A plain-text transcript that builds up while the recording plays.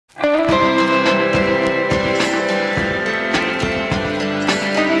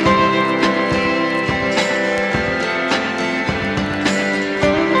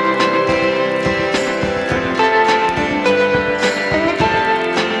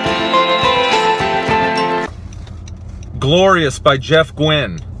Glorious by Jeff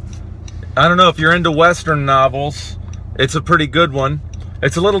Guinn. I don't know if you're into Western novels. It's a pretty good one.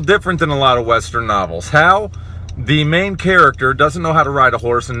 It's a little different than a lot of Western novels. How? The main character doesn't know how to ride a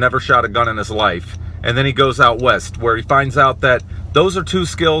horse and never shot a gun in his life. And then he goes out west where he finds out that those are two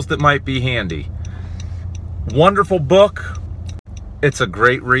skills that might be handy. Wonderful book. It's a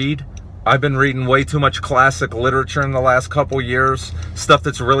great read. I've been reading way too much classic literature in the last couple years. Stuff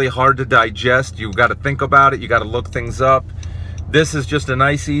that's really hard to digest. You've got to think about it. You got to look things up. This is just a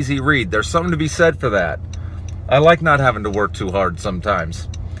nice, easy read. There's something to be said for that. I like not having to work too hard sometimes.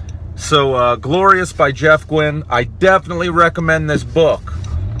 So, Glorious by Jeff Guinn. I definitely recommend this book.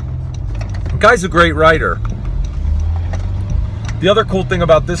 The guy's a great writer. The other cool thing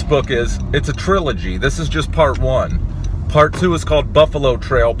about this book is it's a trilogy. This is just part 1. Part 2 is called Buffalo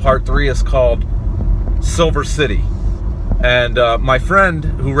Trail. Part 3 is called Silver City. And my friend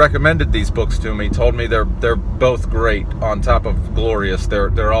who recommended these books to me told me they're both great. On top of Glorious,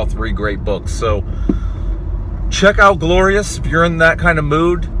 they're all 3 great books. So check out Glorious if you're in that kind of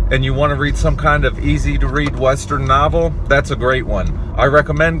mood and you want to read some kind of easy to read Western novel. That's a great one. I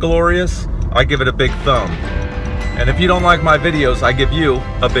recommend Glorious. I give it a big thumb. And if you don't like my videos, I give you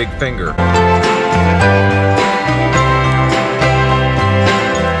a big finger.